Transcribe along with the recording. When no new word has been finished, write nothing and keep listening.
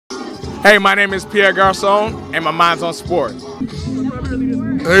Hey, my name is Pierre Garcon, and my mind's on sports.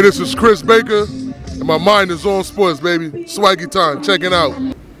 Hey, this is Chris Baker, and my mind is on sports, baby. Swaggy time, check it out.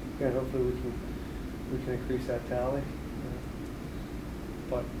 Yeah, hopefully we can increase that tally.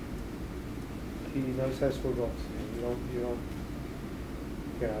 But he knows how to score goals. I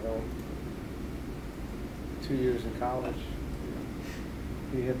don't. 2 years in college,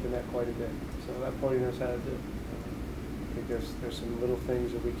 he hit the net quite a bit. So that part he knows how to do. I think there's some little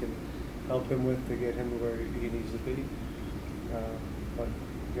things that we can help him with to get him where he needs to be. But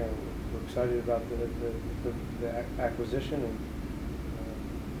we're excited about the acquisition, and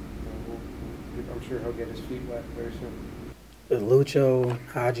I'm sure he'll get his feet wet very soon. With Lucho,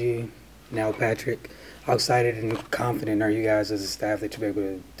 Haji, now Patrick, how excited and confident are you guys as a staff that you'll be able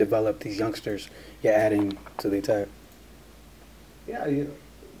to develop these youngsters you're adding to the attack? Yeah,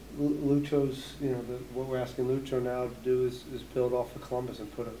 Lucho's, what we're asking Lucho now to do is build off of Columbus and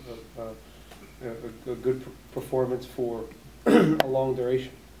put a good performance for a long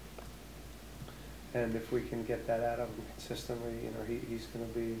duration. And if we can get that out of him consistently, he's going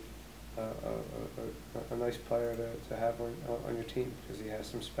to be a nice player to have on your team, because he has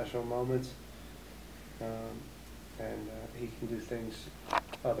some special moments, and he can do things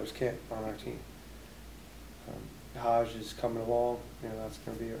others can't on our team. Haj is coming along. That's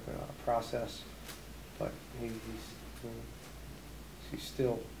going to be a process, but he's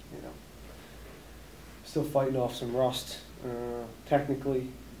still still fighting off some rust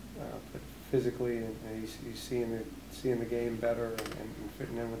technically, but physically, and he's seeing the game better and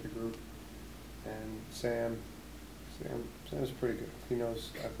fitting in with the group. And Sam's pretty good. He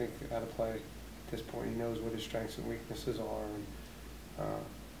knows, I think, how to play at this point. He knows what his strengths and weaknesses are, and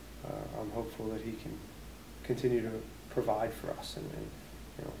I'm hopeful that he can continue to provide for us. And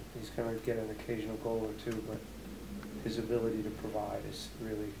he's going to get an occasional goal or two, but his ability to provide is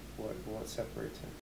really what separates him.